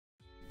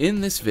In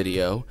this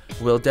video,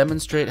 we'll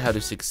demonstrate how to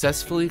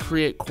successfully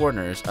create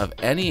corners of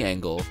any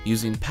angle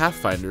using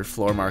PathFinder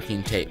floor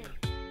marking tape.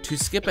 To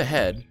skip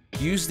ahead,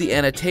 use the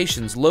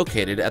annotations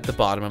located at the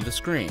bottom of the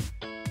screen.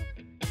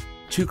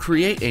 To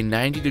create a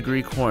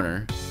 90-degree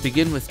corner,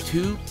 begin with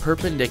two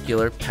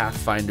perpendicular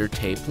PathFinder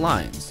tape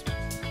lines.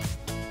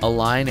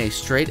 Align a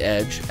straight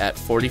edge at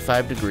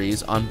 45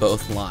 degrees on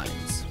both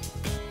lines.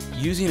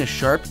 Using a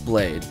sharp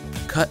blade,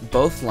 cut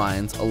both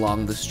lines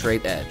along the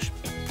straight edge.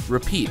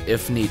 Repeat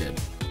if needed.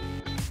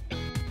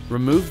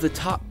 Remove the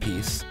top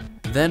piece,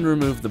 then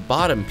remove the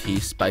bottom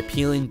piece by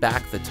peeling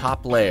back the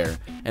top layer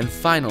and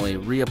finally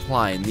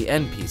reapplying the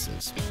end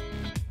pieces.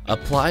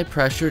 Apply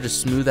pressure to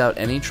smooth out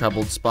any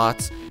troubled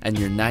spots and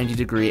your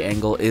 90-degree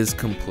angle is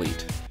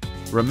complete.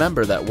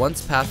 Remember that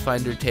once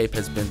PathFinder tape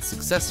has been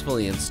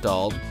successfully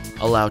installed,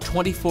 allow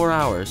 24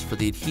 hours for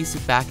the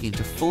adhesive backing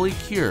to fully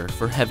cure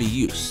for heavy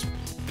use.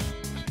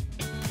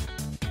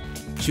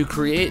 To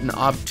create an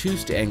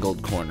obtuse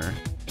angled corner,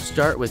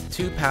 start with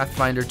two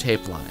PathFinder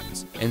tape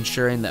lines,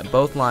 ensuring that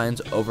both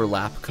lines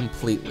overlap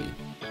completely.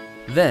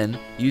 Then,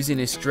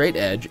 using a straight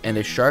edge and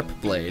a sharp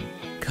blade,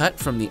 cut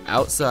from the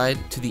outside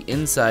to the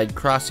inside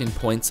crossing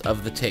points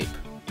of the tape.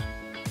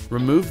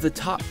 Remove the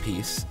top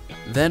piece,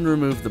 then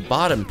remove the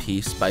bottom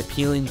piece by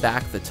peeling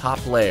back the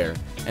top layer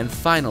and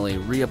finally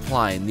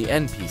reapplying the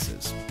end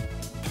pieces.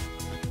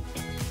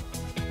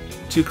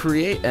 To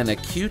create an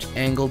acute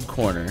angled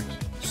corner,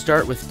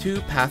 start with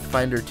two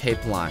PathFinder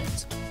tape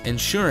lines,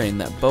 ensuring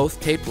that both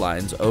tape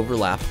lines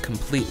overlap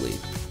completely.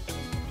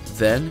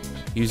 Then,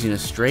 using a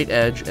straight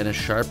edge and a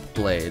sharp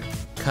blade,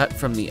 cut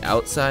from the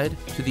outside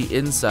to the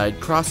inside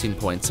crossing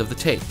points of the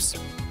tapes.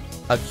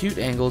 Acute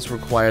angles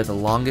require the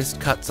longest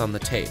cuts on the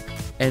tape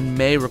and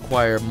may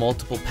require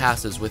multiple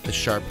passes with the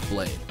sharp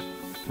blade.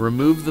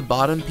 Remove the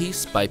bottom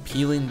piece by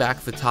peeling back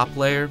the top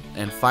layer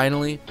and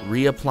finally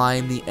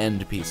reapplying the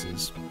end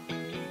pieces.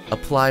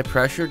 Apply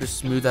pressure to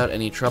smooth out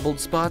any troubled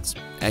spots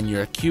and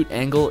your acute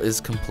angle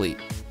is complete.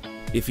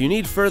 If you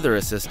need further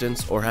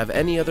assistance or have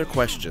any other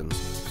questions,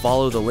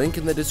 follow the link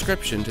in the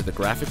description to the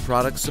Graphic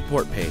Products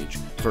support page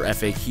for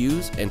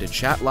FAQs and to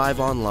chat live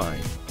online.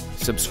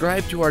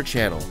 Subscribe to our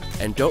channel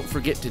and don't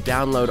forget to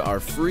download our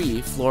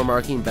free floor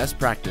marking best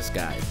practice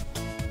guide.